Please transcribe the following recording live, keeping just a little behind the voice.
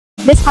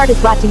This part is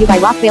brought to you by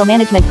Rockvale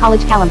Management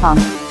College Kalimpong.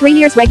 3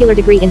 years regular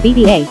degree in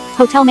BBA,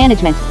 Hotel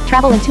Management,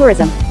 Travel and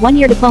Tourism, 1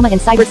 year diploma in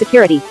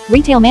Cybersecurity,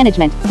 Retail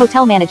Management,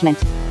 Hotel Management.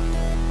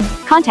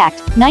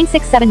 Contact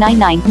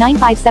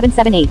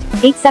 96799-95778,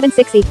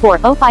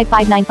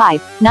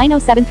 87684-05595,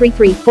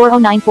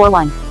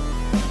 90733-40941.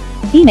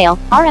 Email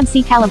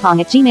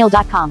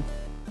rmckalimpong@gmail.com.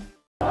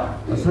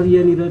 Sir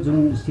यहाँनिर जुन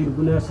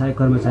सिरपुना सहायक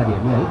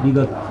कर्मचारीहरूले है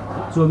विगत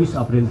 24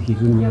 अप्रिलदेखि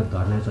जुन यहाँ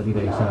धरना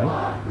चलिरहेको छ है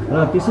र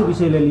त्यसै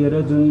विषयलाई लिएर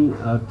जुन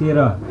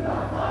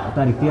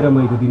 13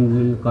 मईको दिन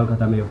जुन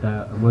कलकत्तामा एउटा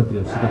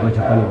मन्त्रीहरूसित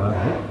बैठक पनि भयो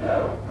है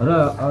र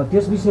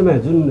त्यस विषयमा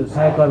जुन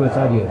सहायक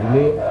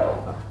कर्मचारीहरूले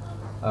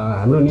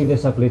हाम्रो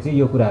निर्देशकले चाहिँ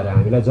यो कुराहरू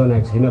हामीलाई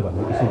जनाएको छैन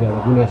भन्ने किसिमको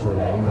एउटा गुनासोहरू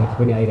हामीमाथि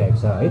पनि आइरहेको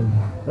छ है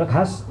र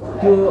खास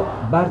त्यो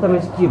वार्तामा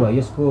चाहिँ के भयो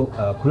यसको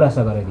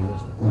खुलासा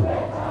गराइदिनुहोस् न।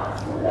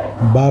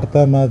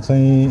 वार्तामा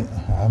चाहिँ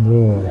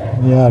हाम्रो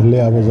यहाँहरूले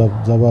अब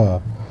जब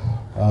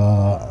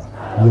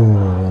यो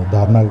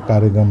धरना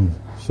कार्यक्रम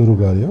सुरु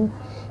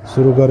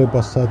गरे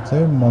पश्चात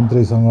चाहिँ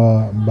मन्त्रीसँग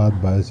बात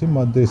भएपछि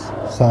मन्त्री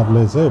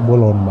साहबले चाहिँ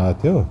बोलाउनु भएको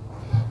थियो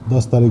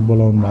 10 तारिक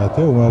बोलाउनु भएको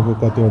थियो। उहाँको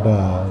कतिवटा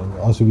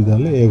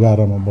असुविधाले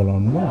 11 मा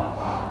बोलाउनु भयो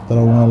तर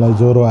उहाँलाई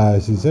ज्वरो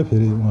आएपछि चाहिँ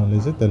फेरि उहाँले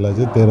चाहिँ त्यसलाई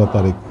चाहिँ 13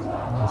 तारिक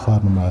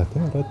सार्नु भएको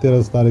थियो र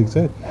 13 तारिक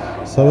चाहिँ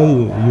सबै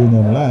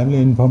युनियनलाई हामीले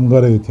इन्फर्म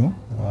गरेको थियौँ।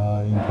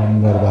 इन्फर्म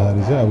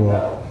गर्दाखेरि चाहिँ अब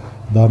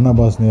धरना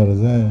बस्नेहरू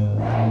चाहिँ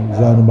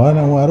जानु भएन।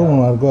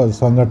 उहाँहरूको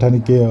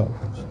साङ्गठनिक के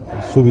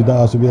सुविधा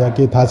असुविधा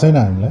के थाहा छैन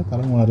हामीलाई तर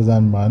उहाँहरू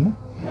जानु भएन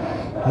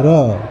र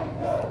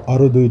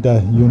अरू दुईटा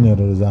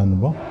युनियनहरू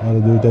जानुभयो। अरू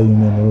दुईटा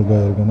युनियनहरू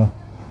गइकन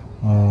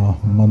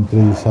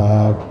मन्त्री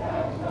साहब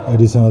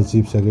एडिसनल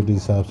चिफ सेक्रेटरी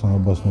साहबसँग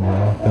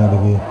बस्नुभयो।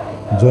 त्यहाँदेखि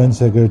जोइन्ट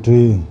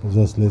सेक्रेटरी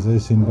जसले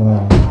चाहिँ सिन्कोना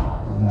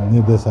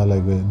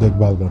निर्देशालयको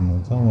देखभाल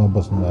गर्नुहुन्छ उहाँ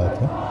बस्नुभएको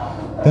थियो।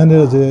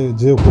 त्यहाँनिर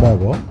जे कुरा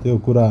भयो त्यो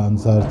कुरा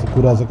अनुसार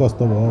कुरा चाहिँ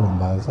कस्तो भयो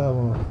भन्दाखेरि चाहिँ अब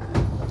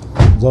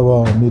जब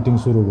मिटिङ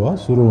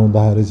सुरु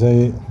हुँदाखेरि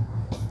चाहिँ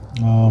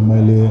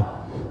मैले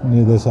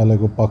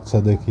निर्देशालयको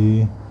पक्षदेखि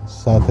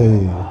साथै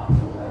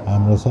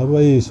हाम्रो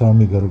सबै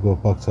श्रमिकहरूको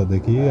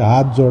पक्षदेखि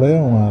हात जोडेर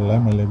उहाँहरूलाई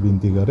मैले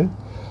बिन्ती गरेँ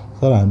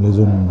सर हामीले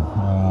जुन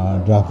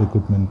ड्राफ्ट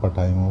रिक्रुटमेन्ट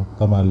पठायौँ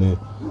तपाईँहरूले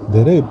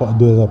धेरै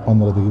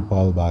 2015 देखि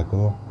पहल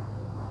भएको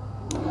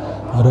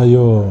र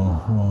यो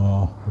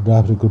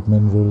ड्राफ्ट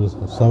रिक्रुटमेन्ट रुल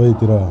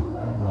सबैतिर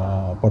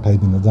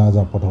पठाइदिनु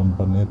जहाँ पठाउनु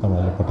पर्ने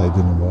तपाईँहरूले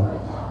पठाइदिनु भयो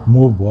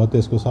मुभ भयो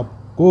त्यसको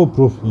सबको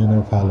प्रुफ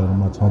यहाँनिर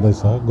फाइलहरूमा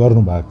छँदैछ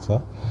गर्नुभएको छ।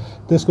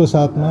 त्यसको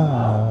साथमा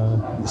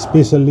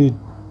specially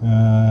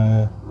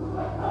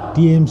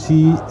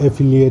TMC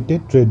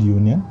affiliated trade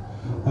union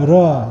र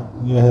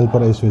यो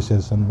हेल्पर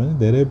एसोसिएसन पनि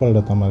धेरैपल्ट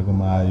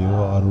तपाईँहरूकोमा आयो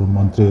अरू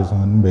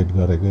मन्त्रीहरूसँग पनि भेट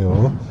गरेकै हो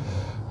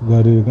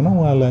गरिकन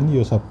उहाँलाई नि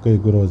यो सबै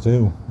कुरो चाहिँ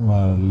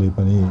उहाँहरूले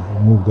पनि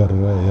मुभ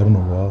गरेर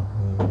हेर्नुभयो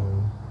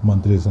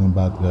मन्त्रीसँग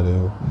बात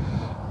गर्यो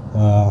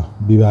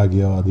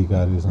विभागीय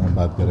अधिकारीसँग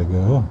बात गरेको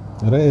हो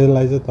र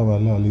यसलाई चाहिँ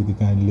तपाईँहरूले अलिकति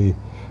काइन्डली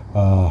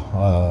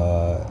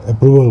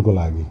एप्रुभलको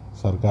लागि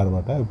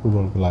सरकारबाट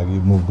एप्रुभलको लागि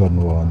मुभ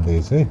गर्नुभयो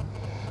भनेदेखि चाहिँ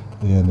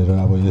यहाँनिर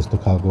अब यस्तो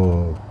खालको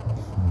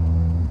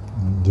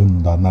जुन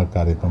धरना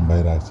कार्यक्रम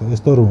भइरहेको छ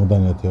यस्तोहरू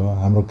हुँदैन थियो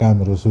हाम्रो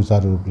कामहरू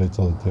सुचारू रूपले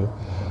चल्थ्यो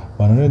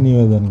भनेर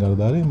निवेदन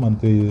गर्दाखेरि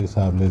मन्त्री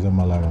साहबले चाहिँ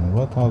मलाई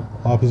भन्नुभयो त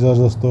अफिसर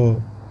जस्तो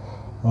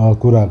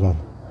कुरा गर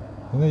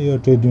हैन यो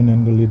ट्रेड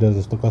युनियनको लिडर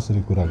जस्तो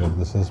कसरी कुरा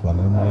गर्दैछस्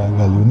भनेर मलाई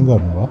गाली पनि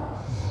गर्नुभयो।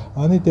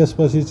 अनि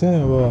त्यसपछि चाहिँ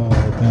अब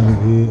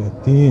त्यहाँदेखि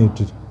ती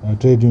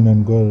ट्रेड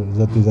युनियनको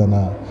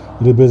जतिजना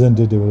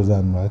रिप्रेजेन्टेटिभहरू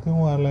जानुभएको थियो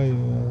उहाँहरूलाई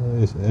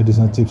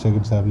एडिसनल चिफ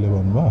सेक्रेटरी साहबले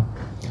भन्नुभयो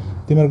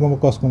तिमीहरूकोमा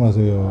कसकोमा छ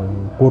यो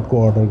कोर्टको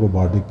अर्डरको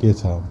भर्डिक्ट के छ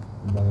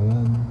भनेर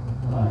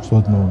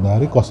सोध्नु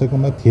हुँदाखेरि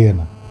कसैकोमा थिएन।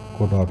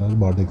 कोर्ट अर्डर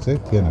भर्डिक्ट चाहिँ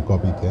थिएन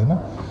कपी थिएन।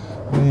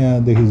 अनि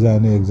यहाँदेखि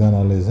जाने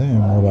एकजनाले चाहिँ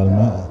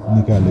मोबाइलमा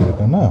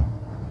निकालिकन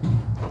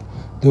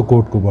त्यो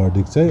कोर्टको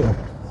भर्डिक्ट चाहिँ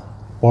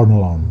पढ्न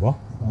लाउनु भयो।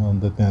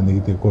 अन्त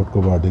त्यहाँदेखि त्यो कोर्टको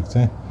भर्डिक्ट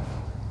चाहिँ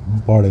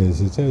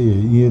पढेपछि चाहिँ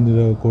यहाँनिर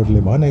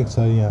कोर्टले भनेको छ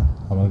यहाँ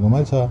हामीहरूकोमा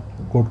छ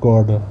कोर्टको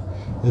अर्डर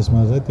यसमा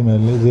चाहिँ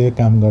तिमीहरूले जे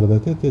काम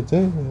गर्दैथ्यो त्यो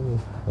चाहिँ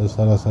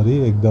सरासरी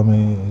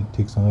एकदमै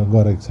ठिकसँग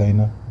गरेको छैन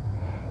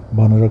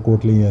भनेर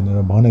कोर्टले यहाँनिर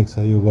भनेको छ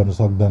यो गर्न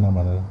सक्दैन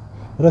भनेर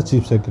र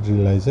चिफ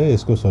सेक्रेटरीलाई चाहिँ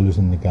यसको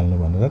सल्युसन निकाल्नु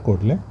भनेर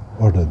कोर्टले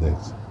अर्डर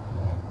दिएको छ।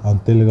 अनि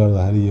त्यसले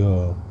गर्दाखेरि यो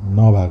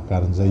नभएको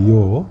कारण चाहिँ यो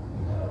हो।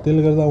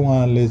 त्यसले गर्दा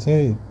उहाँहरूले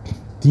चाहिँ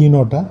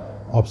 3वटा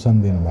अप्सन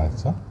दिनुभएको छ।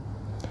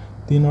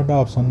 3वटा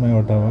अप्सनमा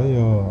एउटा हो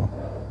यो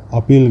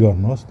अपिल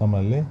गर्नुहोस्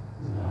तपाईँहरूले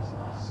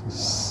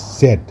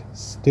स्टेट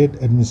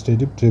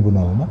एडमिनिस्ट्रेटिभ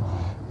ट्रिब्युनलमा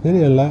फेरि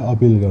यसलाई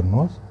अपिल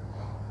गर्नुहोस्।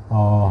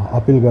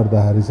 अपिल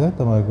गर्दाखेरि चाहिँ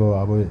तपाईँको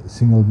अब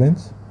सिङ्गल बेन्च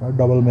र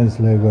डबल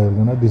बेन्चले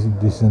गइकन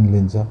डिसिजन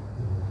लिन्छ।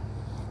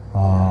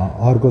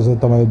 अर्को चाहिँ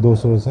तपाईँ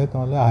दोस्रो चाहिँ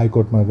तपाईँले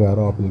हाइकोर्टमा गएर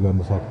अपिल गर्न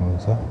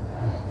सक्नुहुन्छ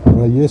र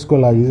यसको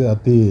लागि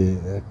अति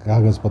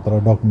कागजपत्र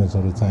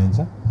डकुमेन्ट्सहरू चाहिन्छ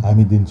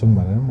हामी दिन्छौँ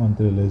भनेर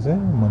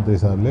मन्त्री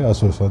साहबले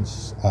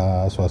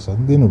आश्वासन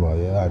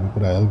दिनुभयो हामी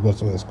पुरा हेल्प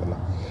गर्छौँ यसको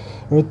लागि।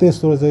 र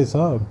तेस्रो चाहिँ छ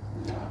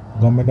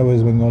गभर्मेन्ट अफ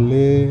वेस्ट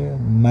बेङ्गलले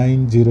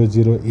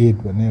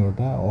 9008 भन्ने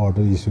एउटा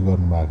अर्डर इस्यु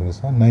गर्नुभएको रहेछ।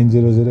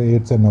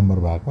 9008 चाहिँ नम्बर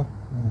भएको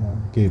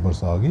केही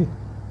वर्ष अघि।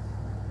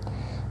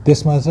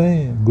 त्यसमा चाहिँ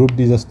ग्रुप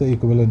डी जस्तो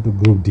इक्विभलेन्ट टु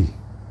ग्रुप डी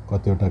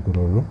कतिवटा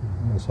कुरोहरू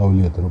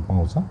सहुलियतहरू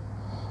पाउँछ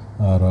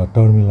र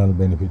टर्मिनल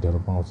बेनिफिटहरू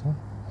पाउँछ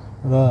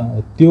र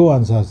त्यो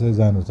अनुसार चाहिँ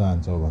जानु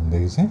चाहन्छौँ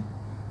भनेदेखि चाहिँ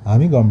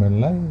हामी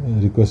गभर्मेन्टलाई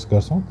रिक्वेस्ट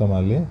गर्छौँ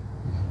तपाईँले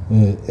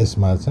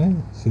यसमा चाहिँ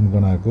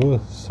सिन्कोनाको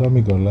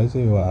श्रमिकहरूलाई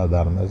चाहिँ यो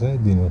आधारमा चाहिँ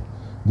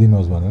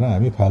दिनुहोस् भनेर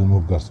हामी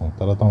फाइलमुख गर्छौँ।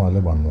 तर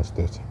तपाईँहरूले भन्नुहोस्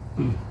त्यो चाहिँ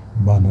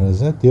भनेर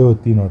चाहिँ त्यो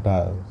 3वटा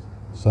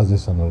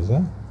सजेसनहरू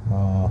चाहिँ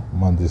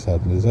मन्त्री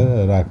साहबले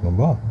चाहिँ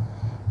राख्नुभयो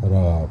र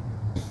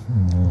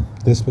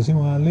त्यसपछि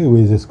उहाँले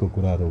वेजेसको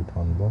कुराहरू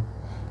उठाउनु भयो।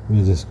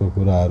 वेजेसको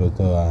कुराहरू त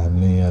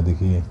हामीले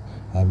यहाँदेखि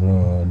हाम्रो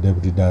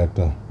डेपुटी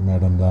डाइरेक्टर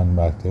म्याडम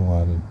जानुभएको थियो,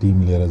 उहाँले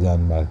टिम लिएर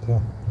जानुभएको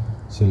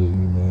थियो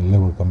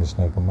लेबर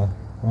कमिसनरकोमा।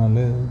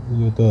 उहाँले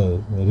यो त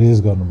रेज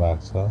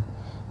गर्नुभएको छ,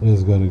 रेज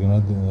गरिकन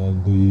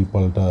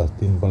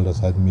 2-3पल्ट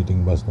सायद मिटिङ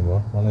बस्नुभयो,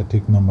 मलाई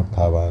ठिक नम्बर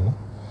थाहा भएन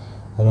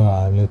र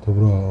हामीले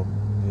थुप्रो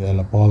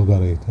यसलाई पहल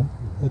गरेको थियौँ।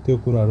 त्यो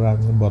कुराहरू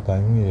हामीले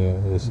बतायौँ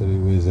यसरी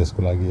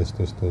वेजेसको लागि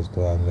यस्तो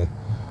हामीले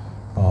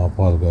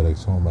पहल गरेको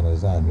छौँ भनेर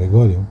चाहिँ हामीले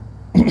गऱ्यौँ।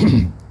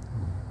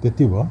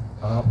 त्यति भयो।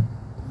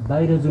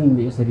 बाहिर जुन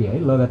यसरी है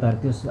लगातार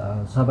त्यस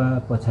सभा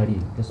पछाडि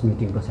त्यस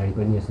मिटिङ पछाडि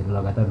पनि यसरी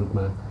लगातार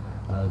रूपमा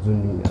जुन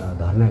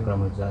धरना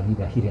क्रम जारी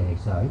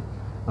राखिरहेको छ है,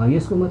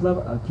 यसको मतलब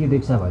के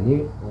देख्छ भने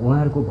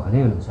उहाँहरूको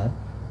भनाइअनुसार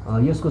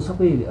यसको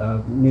सबै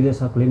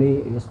निर्देशकले नै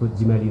यसको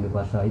जिम्मा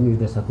लिनुपर्छ है,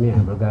 निर्देशक नै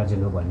हाम्रो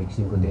गार्जियन हो भन्ने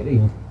किसिमको धेरै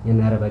यहाँ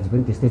नाराबाजी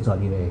पनि त्यस्तै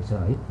चलिरहेको छ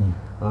है।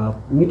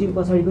 मिटिङ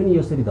पछाडि पनि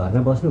यसरी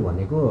धरना बस्नु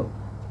भनेको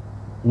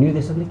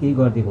निर्देशकले केही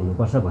गरिदिएको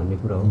हुनुपर्छ भन्ने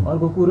कुरा हो।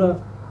 अर्को कुरा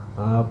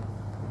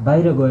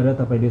बाहिर गएर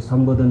तपाईँले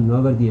सम्बोधन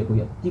नगरिदिएको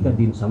यतिका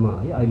दिनसम्म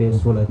है, अहिले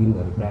 16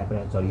 दिनहरू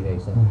प्रायः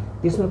चलिरहेको छ,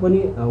 त्यसमा पनि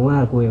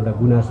उहाँहरूको एउटा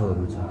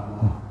गुनासोहरू छ।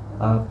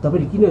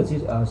 तपाईँले किन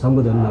चाहिँ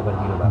सम्बोधन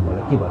नगरिदिनु भएको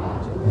होला, के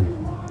भन्नुहुन्छ?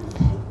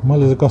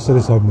 मैले चाहिँ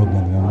कसरी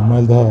सम्बोधन गर्नु,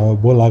 मैले त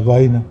बोलाएको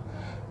होइन।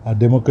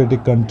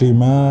 डेमोक्रेटिक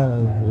कन्ट्रीमा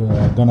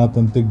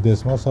गणतान्त्रिक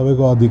देशमा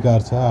सबैको अधिकार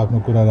छ आफ्नो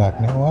कुरा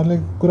राख्ने। उहाँले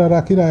कुरा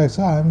राखिरहेको छ,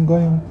 हामी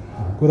गयौँ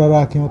कुरा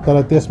राख्यौँ।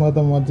 तर त्यसमा त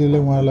मन्त्रीले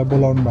उहाँलाई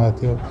बोलाउनु भएको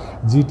थियो,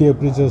 जिटिए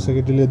प्रिन्सिपल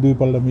सेक्रेटरीले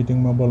 2पल्ट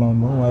मिटिङमा बोलाउनु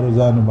भयो, उहाँहरू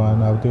जानु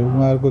भएन। अब त्यो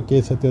उहाँहरूको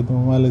के छ त्यो त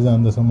उहाँले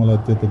जान्दछ, मलाई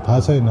त्यो त थाहा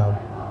छैन।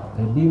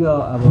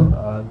 अब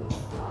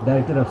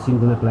डाइरेक्टर अफ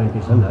सिन्कोना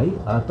प्लान्टेसन है,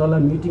 तल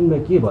मिटिङमा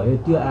के भयो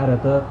त्यो आएर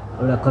त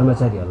एउटा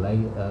कर्मचारीहरूलाई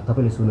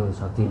तपाईँले सुनाउन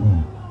सक्थ्यो।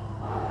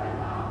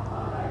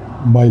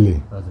 मैले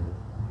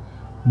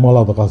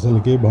मलाई त कसैले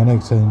केही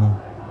भनेको छैन।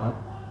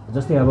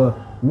 जस्तै अब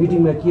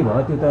मिटिङमा के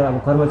भयो त्यो त अब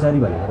कर्मचारी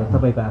भनेको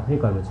तपाईँको आफ्नै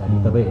कर्मचारी,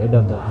 तपाईँ head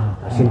of the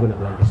cinchona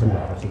plantation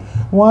भएपछि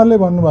उहाँले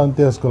भन्नुभयो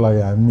त्यसको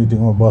लागि हामी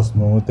मिटिङमा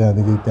बस्नु,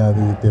 त्यहाँदेखि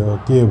त्यो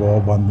के भयो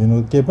भनिदिनु,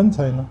 केही पनि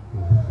छैन।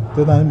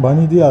 त्यो त हामी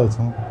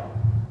भनिदिइहाल्छौँ,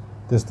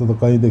 त्यस्तो त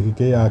कहीँदेखि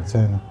केही आएको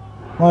छैन।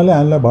 उहाँले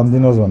हामीलाई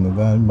भनिदिनुहोस् भन्नु त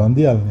हामी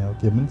भनिदिइहाल्ने हो,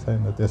 केही पनि छैन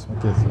त्यसमा,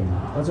 के छैन।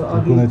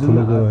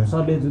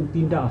 सरले जुन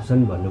 3टा अप्सन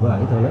भन्नुभयो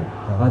है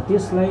तपाईँलाई,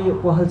 त्यसलाई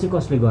पहल चाहिँ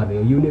कसले गर्ने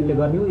हो, युनियनले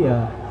गर्ने हो या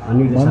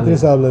मन्त्री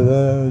साहबले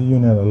चाहिँ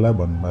युनियनहरूलाई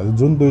भन्नुभएको छ।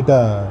 जुन 2टा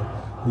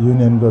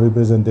युनियनको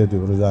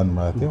रिप्रेजेन्टेटिभहरू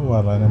जानुभएको थियो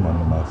उहाँलाई नै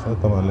भन्नुभएको छ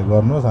तपाईँहरूले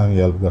गर्नुहोस् हामी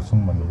हेल्प गर्छौँ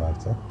भन्नुभएको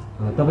छ।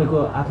 तपाईँको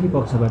आफ्नै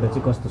पक्षबाट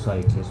चाहिँ कस्तो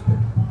सहयोग छ यसको?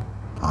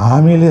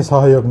 हामीले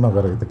सहयोग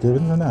नगरेको त केही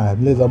पनि छैन।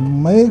 हामीले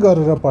जम्मै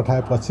गरेर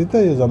पठाएपछि त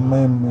यो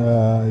जम्मै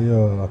यो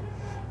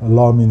ल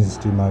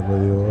मिनिस्ट्रीमा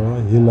गयो,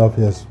 हिल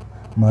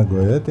अफेयर्समा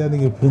गयो,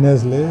 त्यहाँदेखि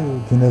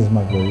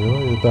फिनेजमा गयो।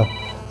 यो त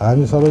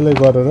हामी सबैले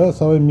गरेर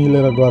सबै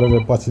मिलेर गरेर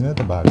पछि नै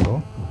त भएको हो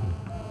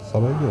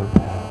सबैको।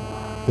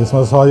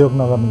 त्यसमा सहयोग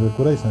नगर्नुको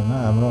कुरै छैन।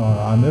 हाम्रो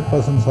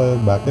 100%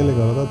 सहयोग भएकैले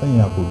गर्दा त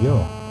यहाँ पुग्यो।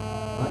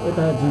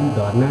 यता जुन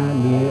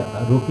धर्नाले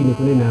रोकिने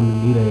कुनै नाम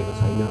लिइरहेको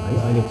छैन है,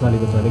 अहिले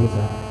चलेको छ,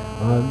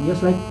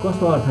 यसलाई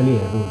कस्तो अर्थले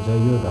हेर्नुहुन्छ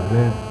यो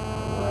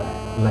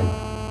धर्नालाई?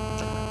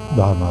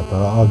 धर्ना त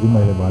अघि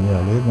मैले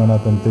भनिहालेँ,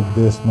 गणतान्त्रिक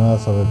देशमा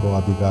सबैको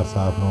अधिकार छ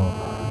आफ्नो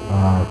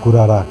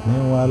कुरा राख्ने।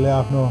 उहाँले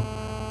आफ्नो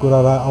कुरा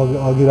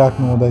अघि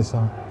राख्नु हुँदैछ।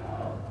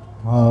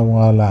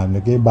 उहाँलाई हामीले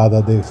केही बाधा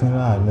दिएको छैन।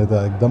 हामीले त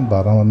एकदम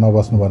धर्नामा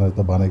नबस्नु भनेर त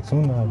भनेको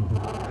छौँ,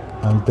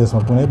 हामी त्यसमा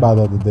कुनै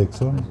बाधा त दिएको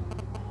छौँ।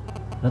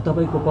 र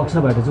तपाईँको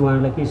पक्षबाट चाहिँ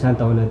उहाँलाई केही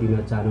सान्त्वना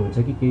दिन चाहनुहुन्छ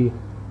कि केही?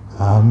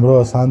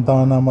 हाम्रो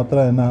सान्त्वना मात्र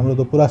होइन, हाम्रो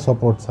त पुरा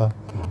सपोर्ट छ।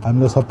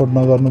 हामीले सपोर्ट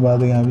नगर्नु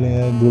भएदेखि हामीले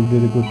ग्रुप डी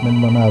रिक्रुटमेन्ट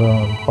बनाएर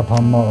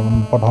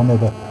पठाउने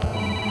त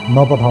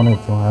नपठाउने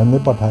थियौँ। हामीले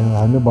पठायौँ,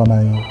 हामीले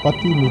बनायौँ,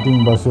 कति मिटिङ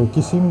बस्यो,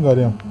 किसिम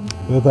गऱ्यौँ।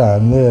 यो त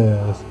हामीले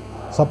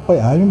सबै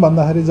हामी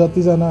भन्दाखेरि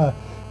जतिजना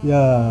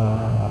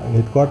यहाँ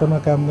हेडक्वार्टरमा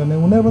काम गर्ने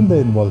उनीहरू पनि त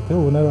इन्भल्भ थियो।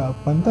 उनीहरू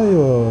पनि त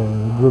यो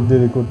group D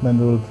recruitment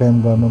rule frame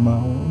गर्नुमा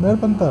उनीहरू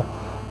पनि त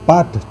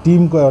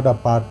टिमको एउटा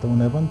पार्ट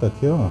उनीहरू पनि त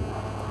थियो।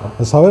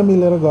 सबै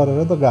मिलेर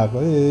गरेर त गएको।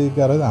 यही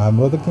गरेर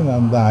हाम्रो त किन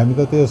हामी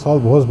त त्यो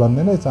सल्भ होस्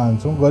भन्ने नै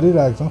चाहन्छौँ,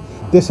 गरिरहेको छौँ।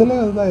 त्यसैले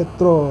गर्दा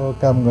यत्रो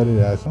काम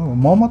गरिरहेको छौँ।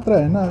 म मात्र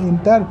होइन,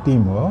 इन्टायर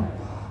टिम हो,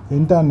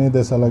 इन्टायर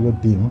निर्देशालयको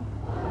टिम।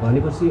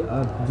 भनेपछि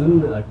जुन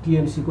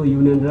टिएमसीको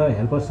युनियन र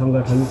हेल्पर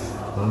सङ्गठन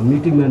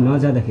मिटिङमा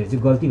नजाँदाखेरि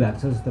चाहिँ गल्ती भएको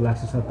छ जस्तो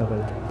लाग्छ सर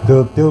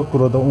तपाईँलाई? त्यो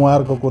कुरो त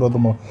उहाँहरूको कुरो त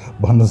म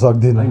भन्न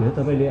सक्दिनँ होइन,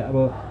 तपाईँले अब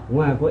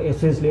उहाँको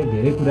एब्सेन्सले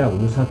धेरै कुरा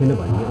हुनु सकेन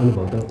भन्ने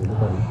अनुभव त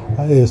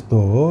हुनुपर्ने। यस्तो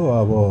हो,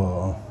 अब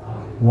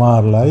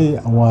उहाँहरूलाई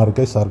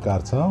उहाँहरूकै सरकार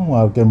छ,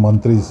 उहाँहरूकै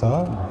मन्त्री छ,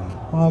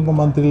 उहाँको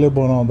मन्त्रीले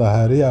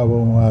बनाउँदाखेरि अब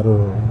उहाँहरू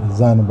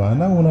जानु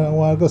भएन,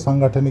 उहाँहरूको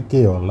साङ्गठनिक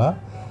के होला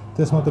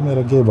त्यसमा त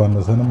मेरो केही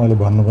भन्नु छैन, मैले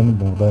भन्नु पनि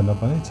हुँदैन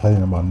पनि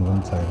छैन, भन्नु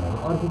पनि छैन।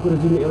 अर्को कुरो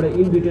जुन एउटा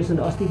इन्भिटेसन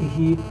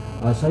अस्तिदेखि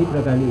सही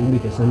प्रकारले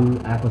इन्भिटेसन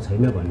आएको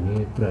छैन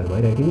भन्ने कुराहरू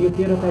भइरहेको थियो। यो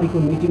 13 तारिकको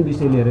मिटिङ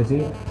विषय लिएर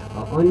चाहिँ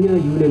अन्य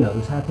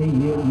युनियनहरू साथै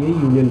यही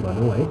युनियन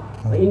भनौँ है,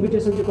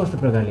 इन्भिटेसन चाहिँ कस्तो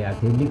प्रकारले आएको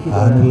थियो? लिखित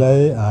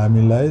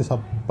हामीलाई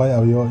सबै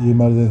अब यो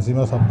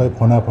इमर्जेन्सीमा सबै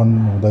फोनाफोन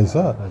हुँदैछ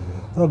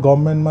र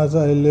गभर्मेन्टमा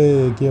चाहिँ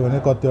अहिले के भने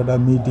कतिवटा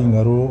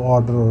मिटिङहरू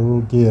अर्डरहरू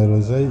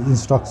केहरू चाहिँ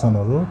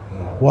इन्स्ट्रक्सनहरू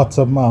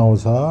वाट्सएपमा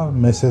आउँछ,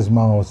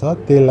 मेसेजमा आउँछ,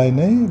 त्यसलाई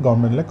नै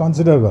गभर्मेन्टले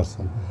कन्सिडर गर्छ।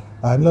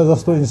 हामीलाई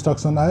जस्तो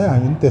इन्स्ट्रक्सन आयो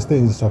हामी पनि त्यस्तै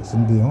इन्स्ट्रक्सन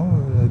दियौँ,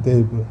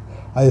 त्यही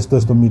यस्तो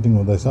यस्तो मिटिङ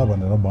हुँदैछ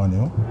भनेर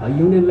भन्यौँ।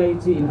 युनियनलाई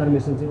चाहिँ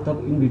इन्फर्मेसन चाहिँ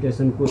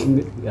इन्भिटेसनको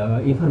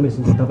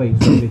इन्फर्मेसन चाहिँ तपाईँ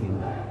कसले दिनु?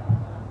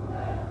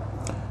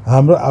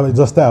 हाम्रो अब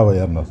जस्तै अब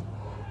हेर्नुहोस्,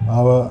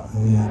 अब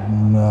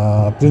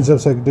प्रिन्सिपल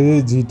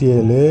सेक्रेटरी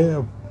जिटिएले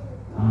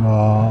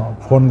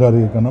फोन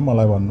गरिकन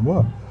मलाई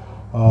भन्नुभयो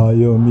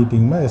यो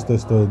मिटिङमा यस्तो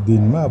यस्तो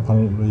दिनमा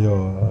यो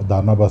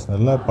धर्ना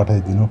बस्नेहरूलाई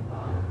पठाइदिनु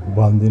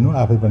भनिदिनु,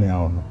 आफै पनि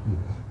आउनु।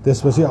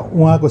 त्यसपछि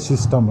उहाँको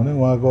सिस्टम भने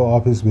उहाँको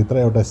अफिसभित्र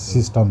एउटा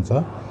सिस्टम छ,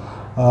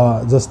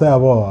 जस्तै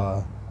अब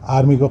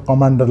आर्मीको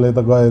कमान्डरले त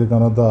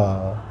गइकन त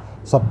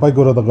सबै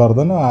कुरो त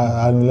गर्दैन,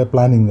 आर्मीले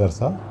प्लानिङ गर्छ,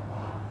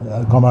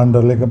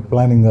 कमान्डरले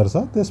प्लानिङ गर्छ,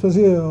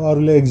 त्यसपछि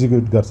अरूले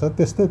एक्जिक्युट गर्छ।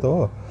 त्यस्तै त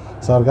हो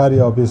सरकारी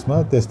अफिसमा,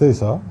 त्यस्तै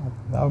छ।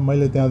 अब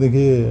मैले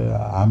त्यहाँदेखि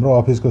हाम्रो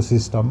अफिसको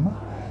सिस्टममा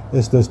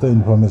यस्तो यस्तो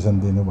इन्फर्मेसन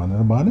दिनु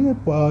भनेर भने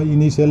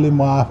इनिसियल्ली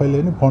म आफैले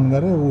नि फोन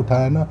गरेँ,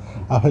 उठाएन,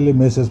 आफैले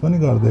मेसेज पनि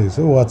गरिदिएको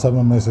छु,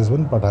 वाट्सएपमा मेसेज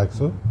पनि पठाएको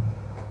छु।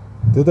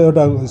 त्यो त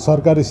एउटा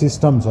सरकारी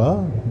सिस्टम छ,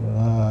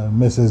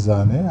 मेसेज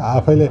जाने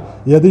आफैले।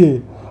 यदि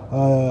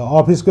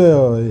अफिसको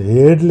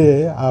हेडले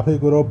आफै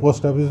कुरो,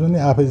 पोस्ट अफिस पनि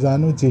आफै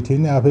जानु, चिठी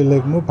नि आफै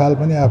लेख्नु, फाइल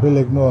पनि आफै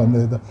लेख्नु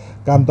भने त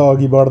काम त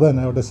अघि बढ्दैन।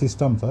 एउटा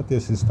सिस्टम छ, त्यो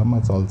सिस्टममा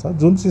चल्छ,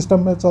 जुन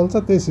सिस्टममा चल्छ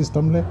त्यही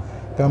सिस्टमले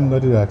काम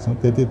गरिरहेको छौँ,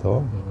 त्यति त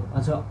हो।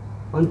 अच्छा,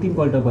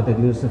 अन्तिमपल्ट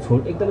बताइदिनुहोस्,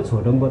 एकदमै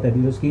छोटोमा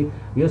बताइदिनुहोस् कि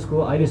यसको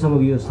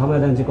अहिलेसम्मको यो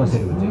समाधान चाहिँ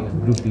कसरी हुन्छ?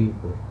 ग्रुप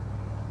डीको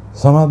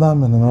समाधान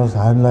भन्नुहोस्,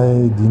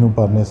 हामीलाई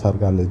दिनुपर्ने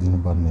सरकारले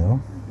दिनुपर्ने हो।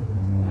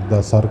 र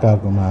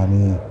सरकारकोमा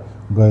हामी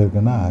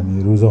गइकन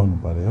हामी रुझाउनु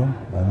पऱ्यो,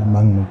 हामी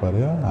माग्नु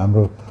पऱ्यो,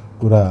 हाम्रो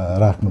कुरा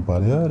राख्नु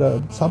पऱ्यो। र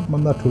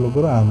सबभन्दा ठुलो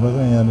कुरो हाम्रो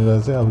चाहिँ यहाँनिर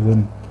चाहिँ अब जुन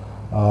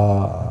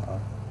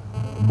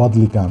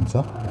बदली काम छ,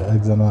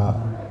 एकजना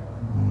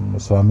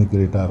श्रमिक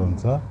रिटायर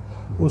हुन्छ,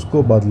 उसको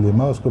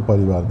बदलीमा उसको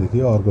परिवारदेखि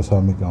अर्को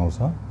श्रमिक आउँछ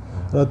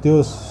र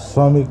त्यो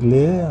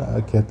श्रमिकले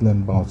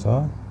खेतल्यान्ड पाउँछ,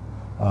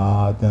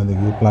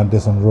 त्यहाँदेखि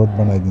प्लान्टेसन रोड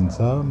बनाइदिन्छ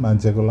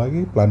मान्छेको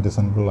लागि,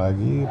 प्लान्टेसनको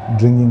लागि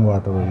ड्रिङ्किङ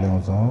वाटरहरू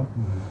ल्याउँछौँ।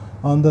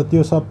 अन्त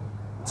त्यो सब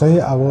चाहिँ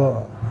अब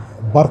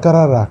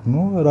बरकरार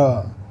राख्नु र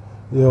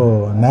यो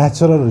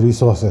नेचुरल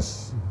रिसोर्सेस,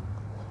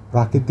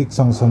 प्राकृतिक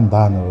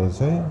संसाधनहरू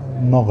चाहिँ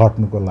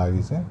नघट्नुको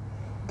लागि चाहिँ,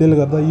 त्यसले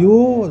गर्दा यो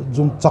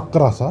जुन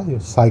चक्र छ, यो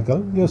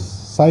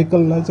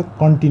साइकललाई चाहिँ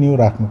कन्टिन्यू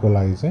राख्नुको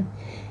लागि चाहिँ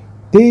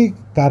त्यही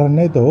कारण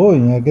नै त हो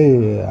यहाँकै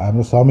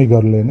हाम्रो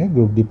श्रमिकहरूले नै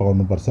ग्रुप डी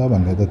पाउनुपर्छ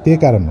भन्ने त त्यही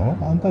कारण हो।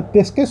 अन्त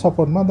त्यसकै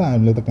सपोर्टमा त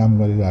हामीले त काम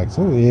गरिरहेको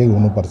छौँ, यही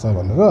हुनुपर्छ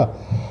भनेर।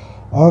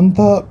 अन्त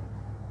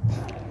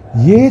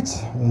यही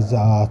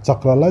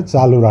चक्रलाई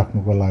चालु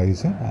राख्नुको लागि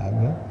चाहिँ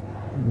हामी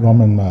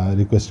गभर्मेन्टमा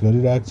रिक्वेस्ट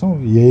गरिरहेको छौँ,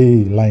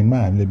 यही लाइनमा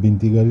हामीले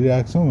बिन्ती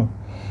गरिरहेको छौँ।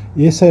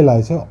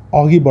 यसैलाई चाहिँ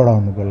अघि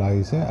बढाउनुको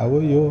लागि चाहिँ अब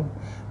यो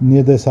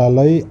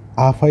निर्देशालय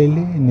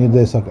आफैले,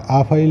 निर्देशक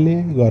आफैले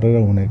गरेर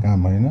हुने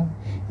काम होइन।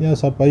 यहाँ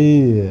सबै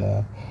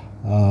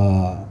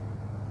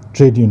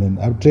ट्रेड युनियन,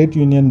 अब ट्रेड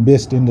युनियन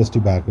बेस्ड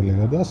इन्डस्ट्री भएकोले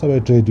गर्दा सबै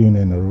ट्रेड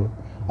युनियनहरू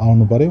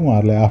आउनु पऱ्यो,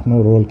 उहाँहरूले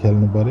आफ्नो रोल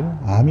खेल्नु पऱ्यो।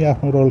 हामी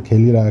आफ्नो रोल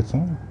खेलिरहेको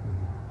छौँ,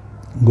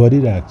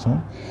 गरिरहेको छौँ।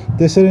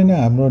 त्यसरी नै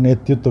हाम्रो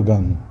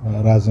नेतृत्वगण,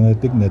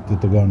 राजनैतिक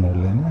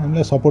नेतृत्वगणहरूले नै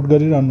हामीलाई सपोर्ट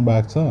गरिरहनु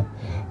भएको छ,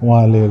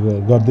 उहाँले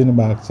गरिदिनु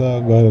भएको छ,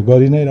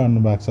 गरि नै रहनु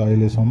भएको छ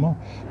अहिलेसम्म।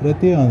 र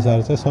त्यही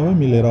अनुसार चाहिँ सबै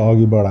मिलेर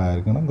अघि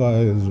बढाइकन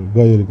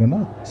गइकन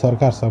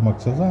सरकार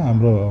समक्ष चाहिँ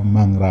हाम्रो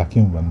माग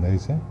राख्यौँ भन्दै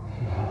चाहिँ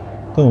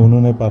त हुनु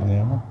नै पर्ने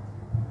हो,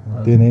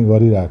 त्यही नै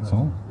गरिरहेको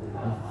छौँ।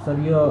 सर,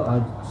 यो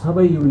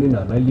सबै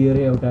युनियनहरूलाई लिएर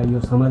एउटा यो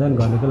समाधान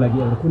गर्नको लागि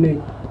एउटा कुनै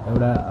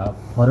एउटा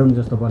फोरम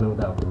जस्तो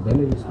बनाउँदा हुँदैन?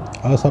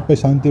 यसको सबै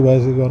शान्ति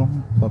भएपछि गरौँ,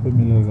 सबै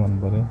मिलेर गर्नु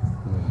पऱ्यो।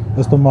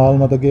 यस्तो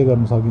माहौलमा त के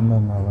गर्न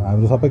सकिँदैन। अब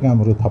हाम्रो सबै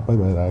कामहरू थप्पै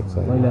भइरहेको छ।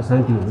 पहिला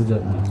शान्ति हुनु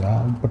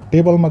जरुरी।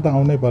 टेबलमा त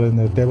आउनै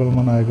पऱ्यो।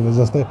 टेबलमा नआएको त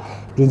जस्तै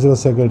प्रिन्सिपल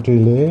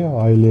सेक्रेटरीले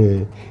अहिले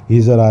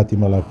हिजो राति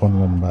मलाई फोन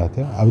गर्नुभएको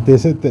थियो। अब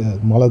त्यसै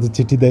मलाई त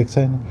चिठी दिएको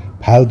छैन,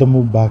 फाइल त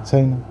मुभ भएको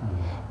छैन।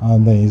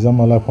 अन्त हिजो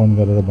मलाई फोन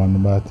गरेर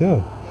भन्नुभएको थियो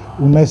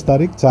 19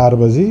 तारिक 4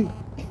 बजी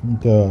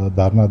त्यो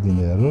धर्ना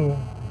दिनेहरू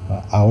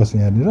आओस्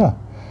यहाँनिर,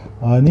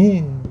 अनि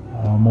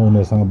म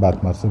उनीहरूसँग बात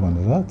मार्छु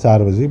भनेर 4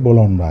 बजी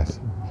बोलाउनु भएको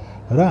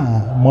छ। र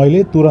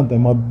मैले तुरन्तै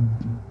म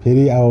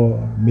फेरि अब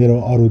मेरो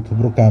अरू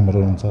थुप्रो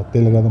कामहरू हुन्छ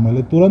त्यसले गर्दा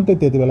मैले तुरन्तै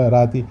त्यति बेला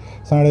राति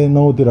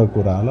 9:30तिर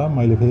कुरा होला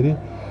मैले फेरि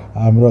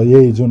हाम्रो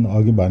यही जुन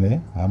अघि भने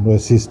हाम्रो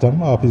सिस्टम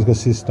अफिसको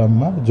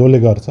सिस्टममा जसले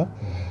गर्छ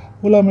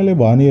उसलाई मैले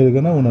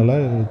भनिहेरिकन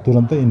उनीहरूलाई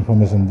तुरन्तै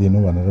इन्फर्मेसन दिनु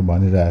भनेर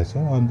भनिरहेको छु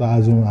अन्त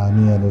आज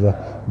हामी यहाँनिर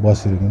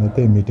बसिरकन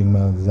त्यही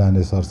मिटिङमा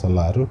जाने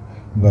सरसल्लाहहरू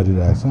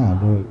गरिरहेको छौँ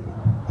हाम्रो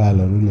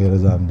फाइलहरू लिएर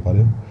जानु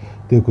पर्यो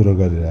त्यो कुरो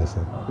गरिरहेको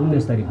छौँ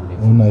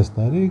 19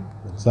 तारिक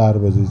 4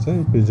 बजी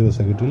चाहिँ प्रिन्सिपल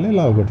सेक्रेटरीले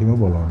लालकोठीमा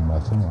बोलाउनु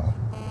भएको छ उहाँहरू।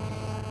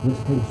 हुन्छ,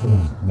 थ्याङ्क यू सो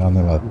मच।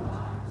 धन्यवाद।